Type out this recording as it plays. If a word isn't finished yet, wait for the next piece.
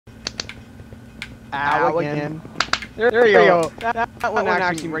Ow again. There you go. That one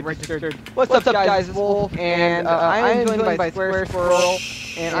actually registered. What's up, guys? It's Wolf, and I am joined by Square Squirrel,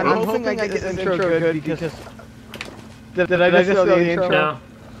 and I'm hoping I get this intro good because... Did I just feel the intro? No.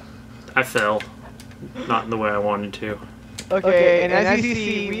 I fell. Not in the way I wanted to. Okay, and as you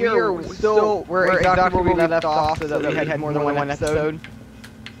see, we're exactly where we left off, so that we had more than one episode.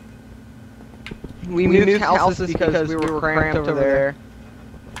 We moved houses because we were cramped over there.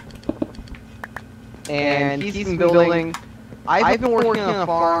 And he's been building... I've been working on a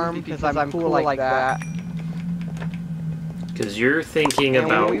farm because I'm cool like that. Because you're thinking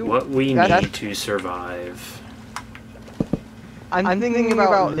about what we need to survive. I'm thinking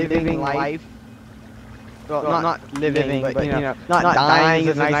about living life. Well, not living, but, you know, not dying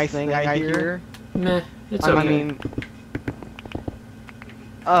is a nice thing, I hear. Meh, it's okay. I mean...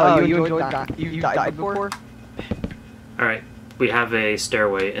 Oh, you died before? Alright, we have a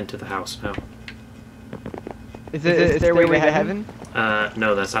stairway into the house now. Is it a stairway to heaven?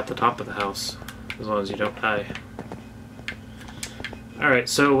 No, that's at the top of the house. As long as you don't die. Alright,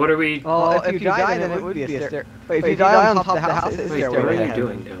 so what are we... Well, if you die, then it would be a stair. But if you die on top of the house, it's a stairway. What are you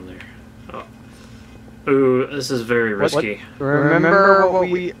doing down there? Oh. Ooh, this is very risky. Remember what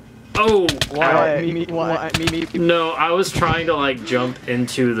we... Oh! What? No, I was trying to, like, jump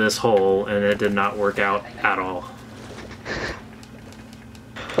into this hole, and it did not work out at all.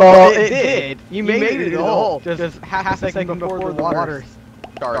 Well, it did. You made it in the hole. Just half a second before the water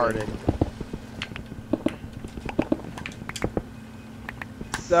started.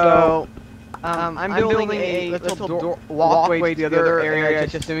 So, I'm building a little walkway to the other area,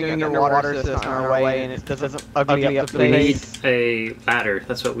 just doing it underwater so it's not in our way and it doesn't ugly up the place. We need a ladder.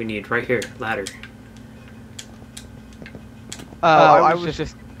 That's what we need. Right here. Ladder. I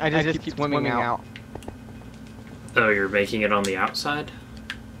just keep swimming out. Oh, you're making it on the outside?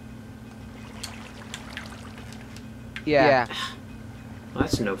 Yeah. Well,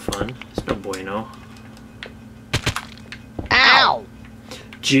 that's no fun. That's no bueno. Ow!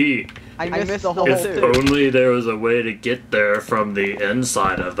 Gee. I missed the whole If thing. only there was a way to get there from the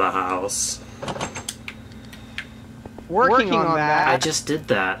inside of the house. Working on that. I just did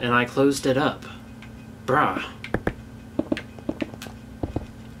that, and I closed it up. Bruh.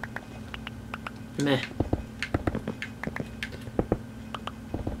 Meh.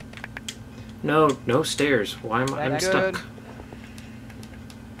 No stairs. Why am I stuck?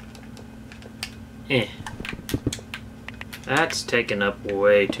 Eh. That's taking up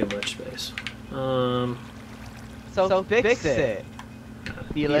way too much space. So fix it.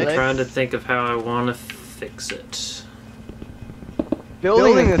 I'm trying to think of how I want to fix it.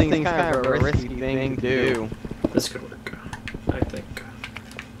 Building this thing's kind of a risky thing to do. This could work, I think.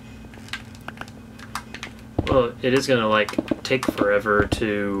 Well, it is gonna, like, take forever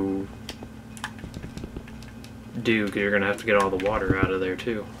to do, because you're gonna have to get all the water out of there,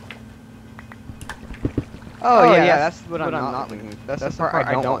 too. Oh yeah, that's what I'm not doing. That's the part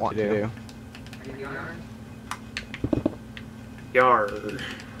I don't want to do. Yarr.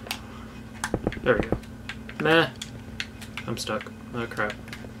 There we go. Meh. I'm stuck. Oh crap.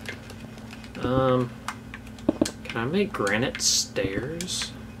 Can I make granite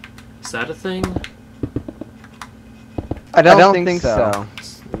stairs? Is that a thing? I don't think so.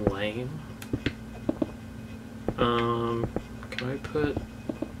 It's lame. Can I put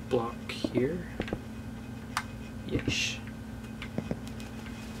block here? Yeesh.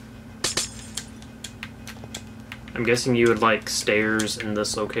 I'm guessing you would like stairs in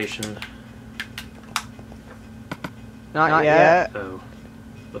this location. Not yet. Oh.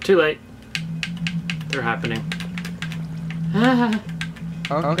 Well, too late. They're happening.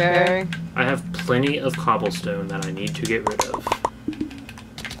 Okay. I have plenty of cobblestone that I need to get rid of.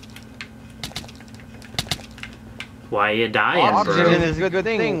 Why you dying, Oxygen bro? is a good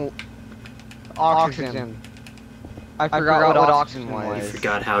thing. Oxygen. I forgot what oxygen was. You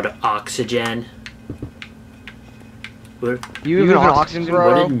forgot how to oxygen. What? You even oxygen,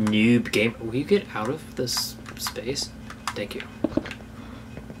 bro? What a noob game. Will you get out of this space? Thank you.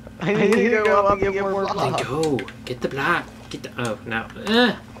 I need to go up and get more blocks. Then go. Get the block. Get the... Oh, now.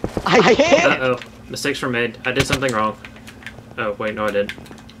 I can't! Uh-oh. Mistakes were made. I did something wrong. Oh, wait, no I didn't.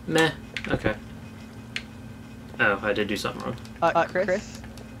 Meh. Okay. Oh, I did do something wrong. Chris?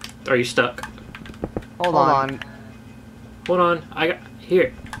 Are you stuck? Hold on. Hold on. I got...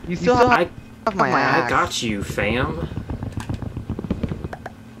 Here. You still have my axe. I got you, fam.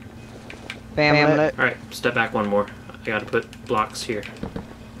 Famlet. Alright, step back one more. I gotta put blocks here.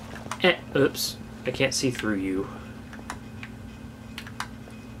 Oops. I can't see through you.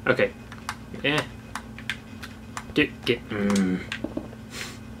 Okay.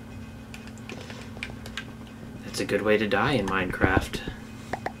 a good way to die in Minecraft.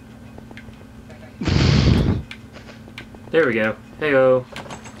 There we go. Heyo.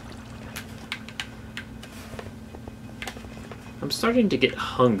 I'm starting to get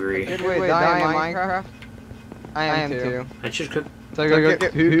hungry. Good way to die in Minecraft? I am too. I should cook. So go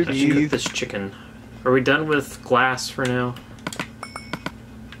get food, I should cook this chicken. Are we done with glass for now?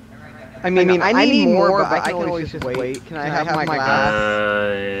 I mean, I need more, but I can always just wait. Can I have my glass?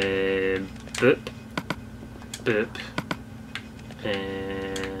 Boop. Boop.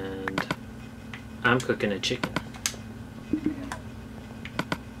 And I'm cooking a chicken.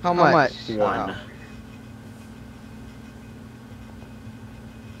 How much? One.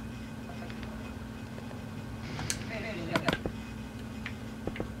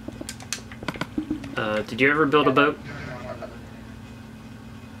 Did you ever build a boat?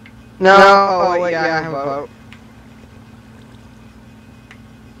 No. Oh, wait, yeah, I have a boat.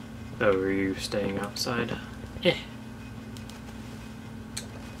 Oh, are you staying outside? Eh.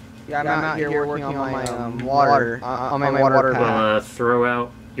 Yeah, I'm out here working on my water. On my water pack. Well, throw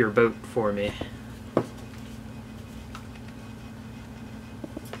out your boat for me.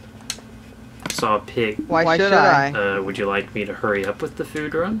 Saw a pig. Why should I? Would you like me to hurry up with the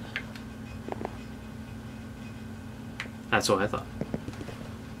food run? That's what I thought.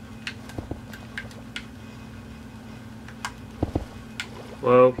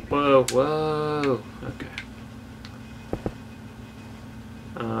 Whoa, whoa, whoa. Okay.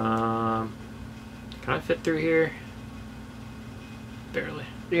 Can I fit through here? Barely.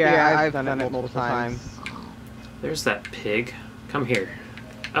 Yeah, I've done it multiple times. There's that pig. Come here.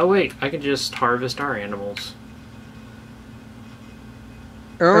 Oh wait, I can just harvest our animals.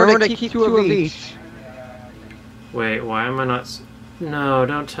 Remember to keep two of each. Wait, why am I not... No,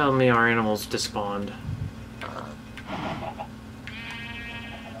 don't tell me our animals despawned.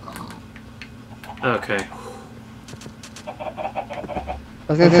 Okay. I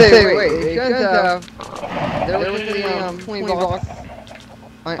was gonna say, wait, it does have... There was the 20 blocks...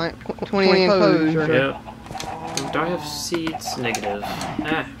 20 enclosure. Yep. Do I have seeds? Negative.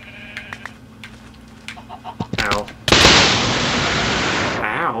 Ah. Ow.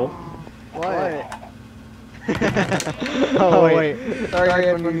 Ow. What? Oh wait. Sorry,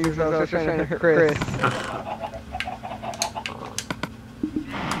 I was trying to hurt Chris.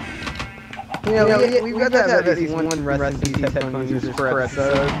 You know, we've got to have at least one recipe these headphone users per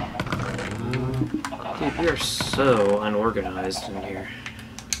episode. Dude, we are so unorganized in here.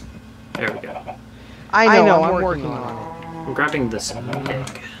 There we go. I know, I'm working on it. I'm grabbing this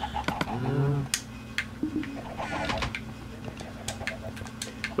egg.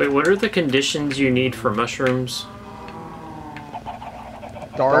 Wait, what are the conditions you need for mushrooms?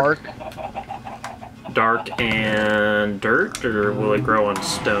 Dark. Dark and dirt, or will it grow on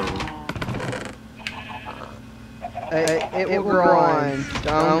stone? It will grow on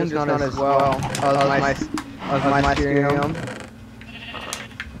stone, just not as well as my mysterium.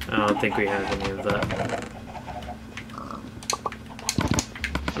 I don't think we have any of that.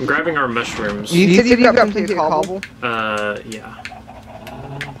 I'm grabbing our mushrooms. You said you've got plenty of cobble? Yeah.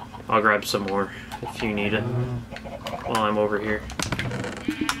 I'll grab some more if you need it while I'm over here.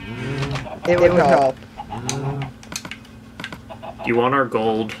 It would help. Do you want our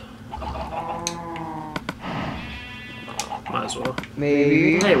gold? Might as well.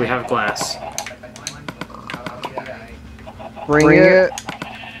 Maybe. Hey, we have glass. Bring it.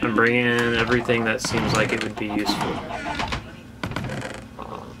 I'm bringing in everything that seems like it would be useful.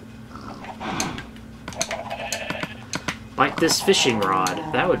 Like this fishing rod.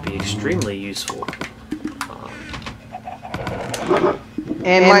 That would be extremely useful.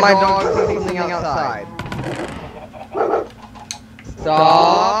 And my dog sees something outside.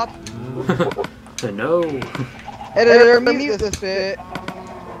 Stop! No. Editor, mute this bit.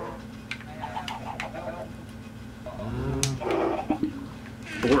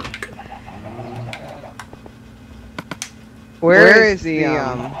 Work. Where is the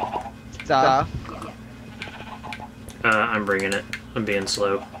stuff? I'm bringing it. I'm being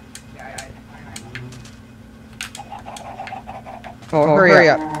slow. Oh, hurry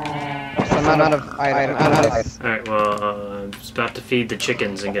up. I'm out of items. Alright, well, I'm just about to feed the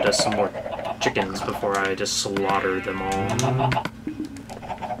chickens and get us some more chickens before I just slaughter them all.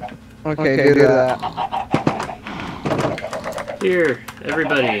 Okay, do that. Here,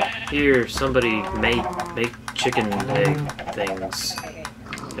 everybody. Here, somebody make chicken egg things.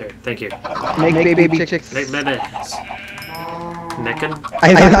 There, thank you. Make baby chicks. Make babies. Neckin?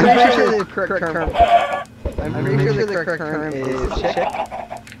 I'm pretty sure the correct term. I'm pretty sure the correct term is chick.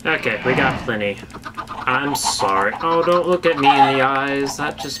 Okay, we got plenty. I'm sorry. Oh, don't look at me in the eyes.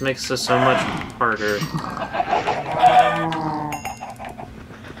 That just makes this so much harder.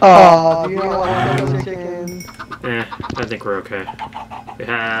 Oh, do you not want those chickens? I think we're okay. We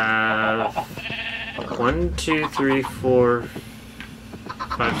have 1, 2, 3, 4,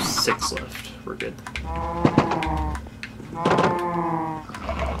 5, 6 left. We're good.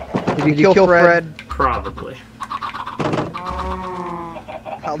 Did you kill Fred? Probably.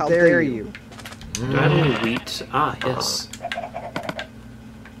 How dare you? Do I have any wheat? Ah, yes.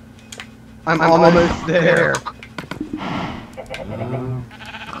 I'm almost there.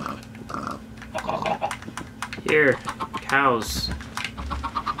 Here, cows.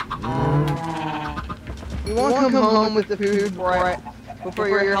 You won't come home with the food before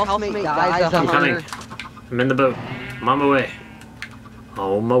your housemate dies of I'm hunger. coming. I'm in the boat. I'm on my way.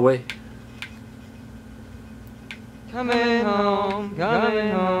 On my way. Coming home,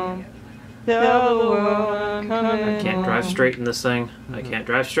 coming home. Tell the world I'm coming I can't drive straight in this thing. I can't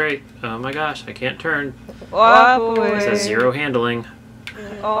drive straight. Oh my gosh, I can't turn. Wipe away It says 0 handling.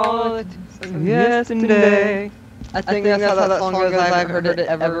 all the yesterday. I think that's how that song goes. I've heard it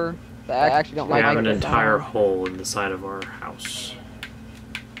ever. I actually don't We like have an it. entire hole in the side of our house.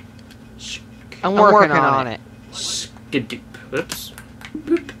 I'm working on it. Skidoop. Oops.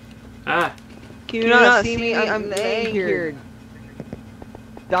 Boop. Ah. Can you not see me? I'm laying here,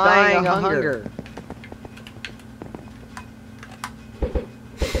 dying of hunger.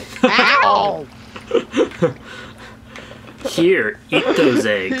 Ow! Here, eat those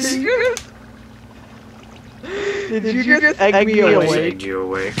eggs. Did you just egg me I awake? egged you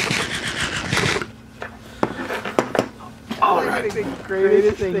awake. Alright. The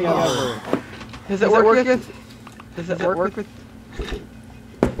greatest thing ever. Does it work with? Does it work with?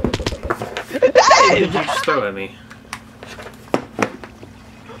 What did you just throw at me?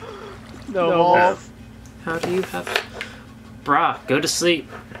 No balls. How do you have... Brah, go to sleep.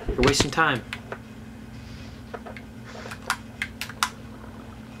 You're wasting time.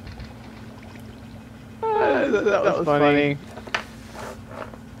 That was funny.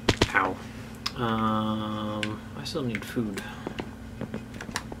 Ow. I still need food.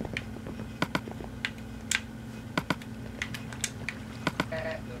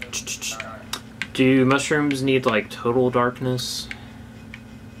 Do mushrooms need, like, total darkness?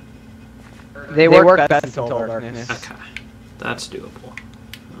 They work best in total darkness. Okay. That's doable.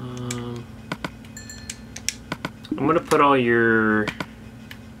 I'm gonna put all your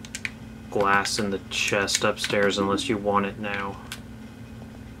glass in the chest upstairs unless you want it now.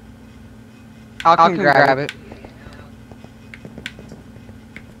 I'll come grab it.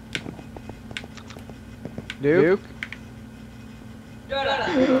 Duke?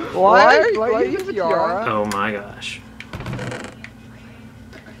 Why are you with Yara? Oh my gosh.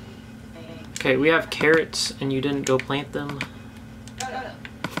 Okay, we have carrots and you didn't go plant them?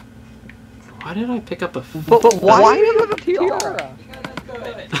 Why did I pick up a... But why do you have a tiara?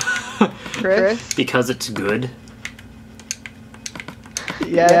 Chris? Because it's good.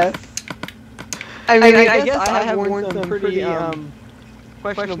 Yes. I mean, I guess I have worn some pretty,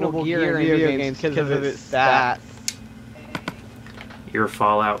 questionable gear in video games because of its stats. Your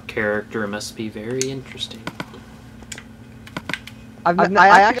Fallout character must be very interesting.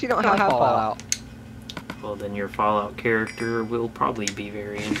 I actually don't have Fallout. Well, then your Fallout character will probably be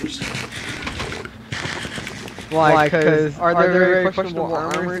very interesting. Why? Because are there very questionable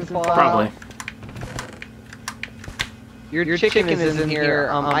armors in Fallout? Probably. Your chicken is in here.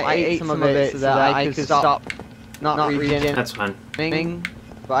 I ate some of it so that I could stop not regenerating. That's fine.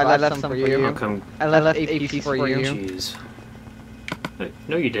 But I left some for you. I'll come... I left a piece for you. Jeez.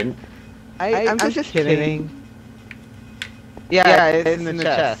 No, you didn't. I'm just kidding. Yeah, it's in the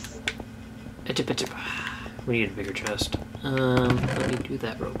chest. We need a bigger chest. Let me do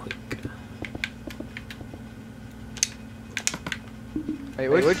that real quick. Wait,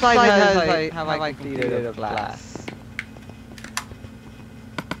 which side have I completed of glass?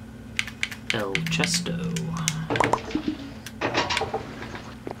 El Chesto.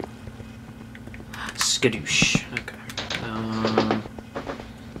 Skadoosh. Okay.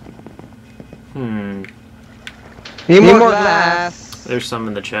 Need more glass. There's some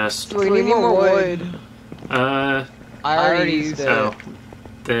in the chest. We need more wood. I already used it. Oh.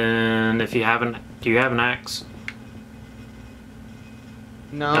 Then if you haven't... Do you have an axe?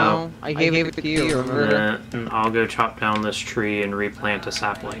 No. I gave it to you, remember? Then I'll go chop down this tree and replant a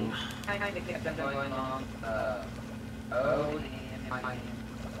sapling.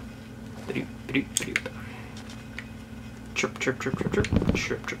 Chirp, chirp, chirp, chirp, chirp,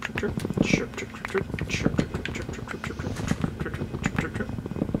 chirp, chirp, chirp, chirp, chirp, chirp, chirp, chirp, chirp, chirp.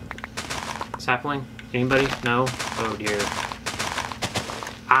 Sapling? Anybody? No? Oh dear.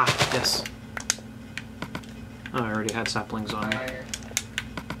 Ah, yes. Oh, I already had saplings on me.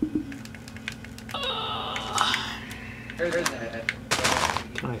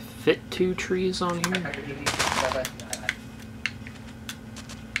 Can I fit 2 trees on here?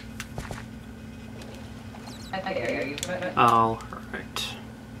 All right.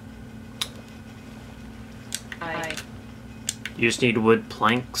 You just need wood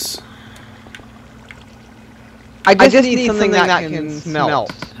planks. I just need something that can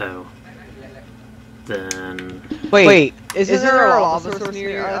smelt. Oh. Then... Wait, isn't there a lava source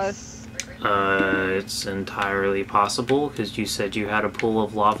near us? It's entirely possible, because you said you had a pool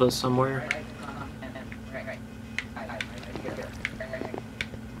of lava somewhere.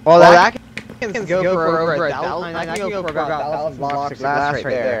 Well, that can go for over 1,000. I can go for about 1,000 blocks of glass right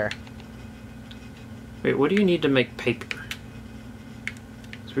there. Wait, what do you need to make paper?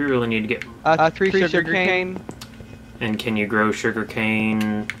 Because we really need to get... 3 sugar cane. And can you grow sugar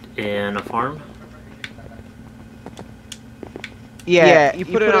cane in a farm? Yeah, you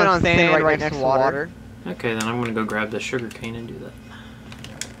put it on sand right next to water. Okay, then I'm gonna go grab the sugar cane and do that.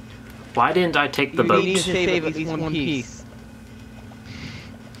 Why didn't I take the boat? You need to save at least one piece.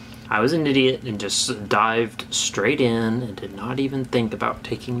 I was an idiot and just dived straight in and did not even think about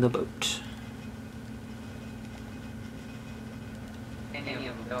taking the boat.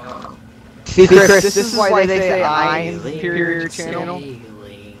 See, Chris, this is why they say I am superior channel.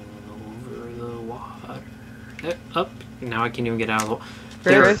 Sailing over the water. Up. Now I can't even get out of the water.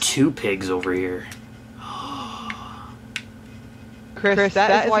 There are 2 pigs over here. Chris,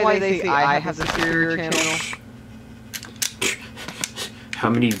 that is why they say I have the superior channel. How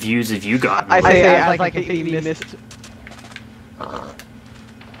many views have you gotten? I say I like a baby missed.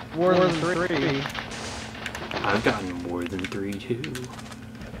 More than 3. I've gotten more than 3 too.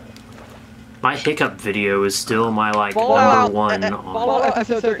 My hiccup video is still my like number 1 on. Fallout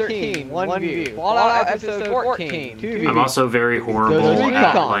episode 13, 1 view. Fallout episode 14, 2 views. I'm also very horrible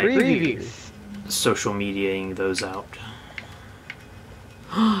at like 3 views. social mediating those out.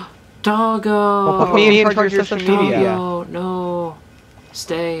 Doggo! Well, put me in charge of social media. Doggo, no.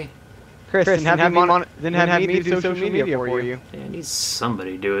 Stay. Chris, then have me do social media for you. Yeah, I need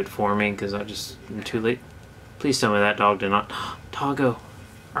somebody to do it for me because I'm too late. Please tell me that dog did not. Doggo.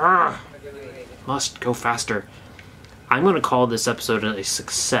 Arrgh. Must go faster. I'm going to call this episode a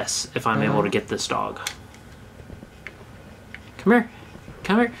success if I'm able to get this dog. Come here.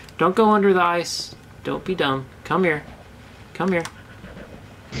 Come here. Don't go under the ice. Don't be dumb. Come here. Come here.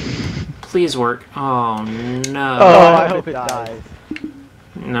 Please work. Oh, no. Oh, I hope it dies.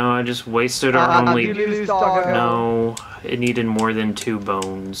 No, I just wasted our only... You lose, doggo. No, it needed more than 2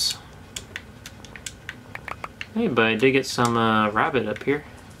 bones. Hey, but I did get some rabbit up here.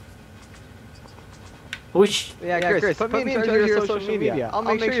 Which... Yeah, Chris, put me in charge of your social media. I'll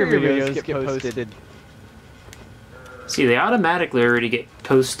make sure your videos get posted. See, they automatically already get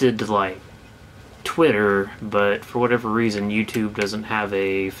posted to, like, Twitter, but for whatever reason, YouTube doesn't have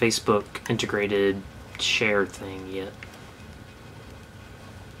a Facebook integrated share thing yet.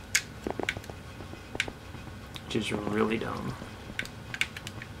 Which is really dumb.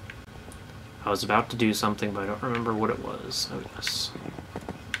 I was about to do something, but I don't remember what it was. Oh, yes.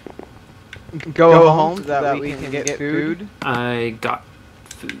 Go home so that we can get food. I got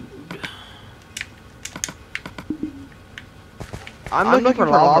food. I'm looking for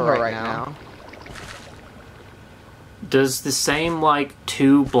lava right now. Does the same, like,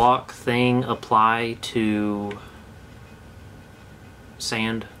 2-block thing apply to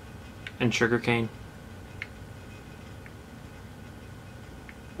sand and sugarcane?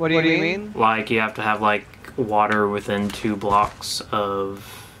 What do you mean? Like, you have to have, like, water within 2 blocks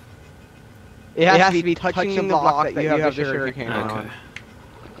of... It has to be touching the block that you have the sugarcane on. Okay.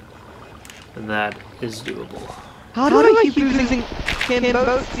 That is doable. How do I keep losing? Can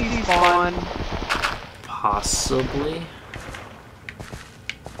boats despawn? Possibly.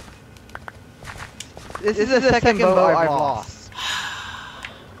 This is the second boat I've lost.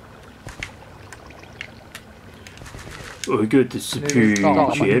 I got the superior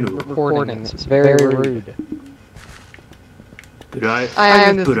channel. Recording. It's very rude. But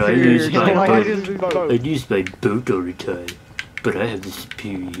I use my boat. boat. I use my boat all the time. But I have the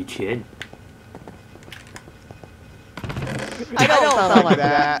superior channel. I don't sound like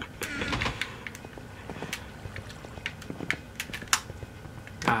that.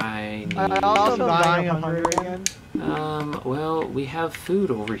 I'm also dying of hunger again. Well, we have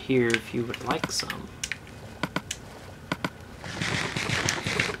food over here if you would like some.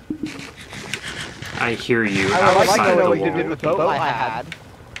 I hear you outside the wall. You did with the boat I had.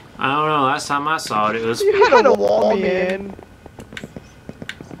 I don't know, last time I saw it, it was... You had to wall me in.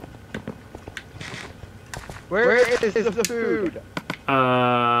 Where is the food?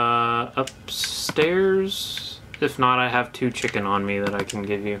 Upstairs? If not, I have 2 chicken on me that I can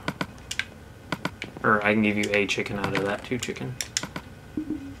give you. Or I can give you a chicken out of that 2 chicken.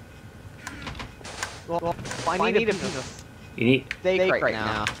 Well, I need a piece of You need... steak right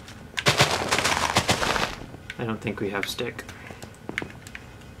now. I don't think we have stick.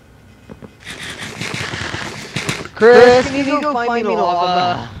 Chris, can you go find me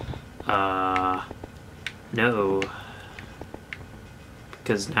lava? No.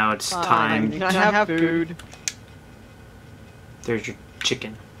 Because now it's time. I have food. There's your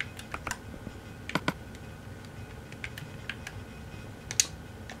chicken.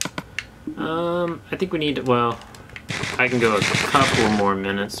 I think we need to, well, I can go a couple more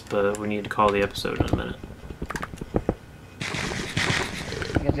minutes, but we need to call the episode in a minute.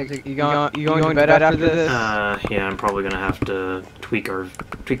 You going to bed after this? Yeah, I'm probably gonna have to tweak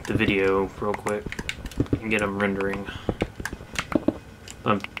the video real quick and get them rendering.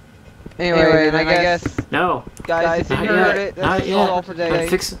 Anyway, I guess. No, Guys, if you heard it, that's all for today.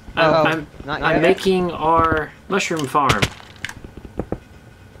 I'm making our mushroom farm.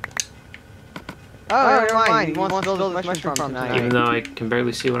 Oh, never mind. He wants to build a mushroom farm tonight. Even though I can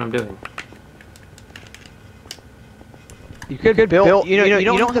barely see what I'm doing. You could build. You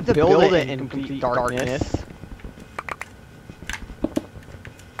don't have to build it in complete darkness.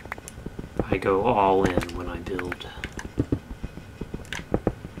 I go all in when I build.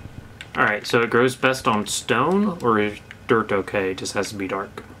 Alright, so it grows best on stone, or is dirt okay? It just has to be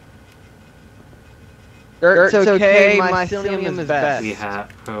dark. Dirt's okay, mycelium is best. We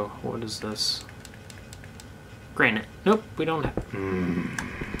have... Oh, what is this? Granite. Nope, we don't have...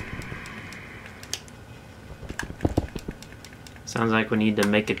 Sounds like we need to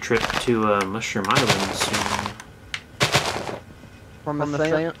make a trip to Mushroom Island soon. From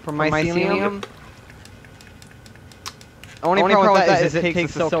mycelium? Only problem with that is it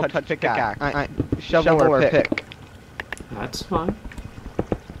takes a silk touch pickaxe. Shovel or pick. That's fine.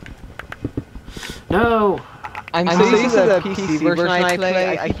 No! I'm so used to the PC version I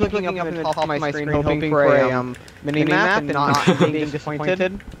play, I keep looking up in the top of my screen hoping for a mini-map and not being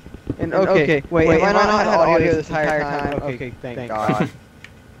disappointed. And okay, wait, have I not had audio this entire time? Okay, thank God.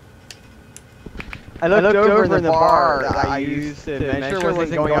 I looked over in the bar that I used to measure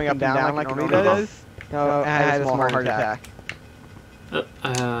wasn't going up and down like it normally does. No, I had a small heart attack.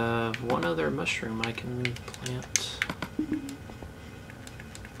 One other mushroom I can plant.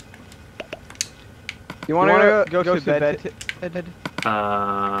 You want to go to bed?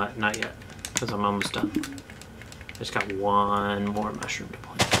 Not yet, because I'm almost done. Just got one more mushroom to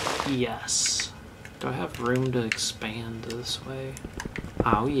plant. Yes. Do I have room to expand this way?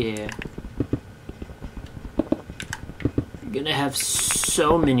 Oh yeah. I'm gonna have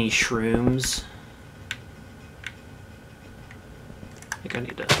so many shrooms. I think I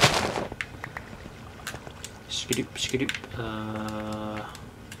need to... Skidoop, skidoop.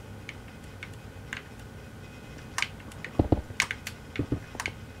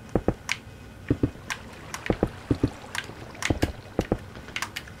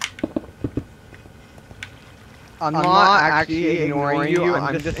 I'm not actually ignoring you,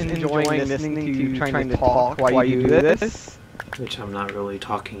 I'm just enjoying listening to you trying to talk while you do this. Which I'm not really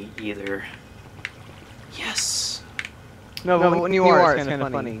talking either. Yes! No, but when you are, it's kind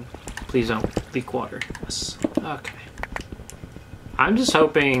of funny. Please don't leak water. Yes. Okay. I'm just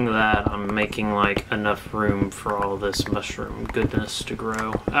hoping that I'm making, like, enough room for all this mushroom goodness to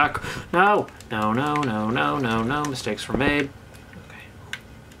grow. No! No, no, no, no, no, no. Mistakes were made. Okay.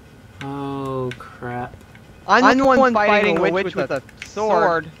 Oh, crap. I'm the one fighting a witch with a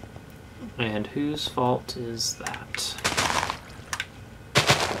sword. And whose fault is that?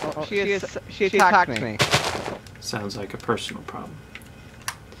 Oh, she attacked me. Sounds like a personal problem.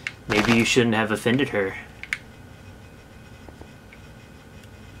 Maybe you shouldn't have offended her.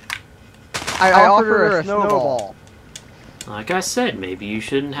 I offered her a snowball. Like I said, maybe you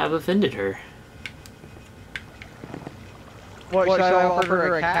shouldn't have offended her. What, should I offer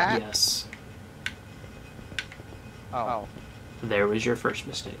her a cat? Yes. Oh. There was your first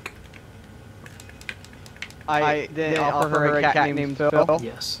mistake. I did offer her a cat named Phil?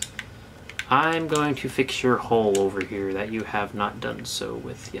 Yes. I'm going to fix your hole over here that you have not done so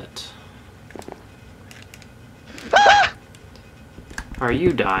with yet. Are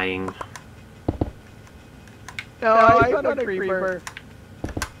you dying? No, I found a creeper.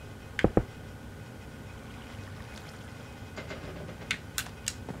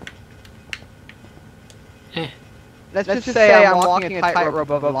 Let's just say I'm walking a tightrope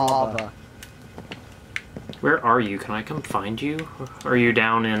above lava. Where are you? Can I come find you? Or are you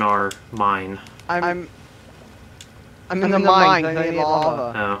down in our mine? I'm I'm in the mine, I need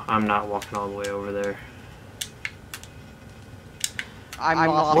lava. Oh, I'm not walking all the way over there. I'm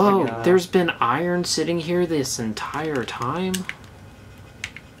lost. Whoa, there's been iron sitting here this entire time?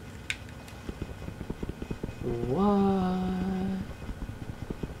 What?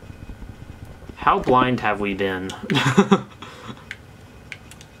 How blind have we been?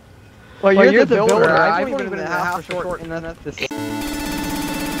 Well, you're the builder. I've only been in the house for short, and that's this.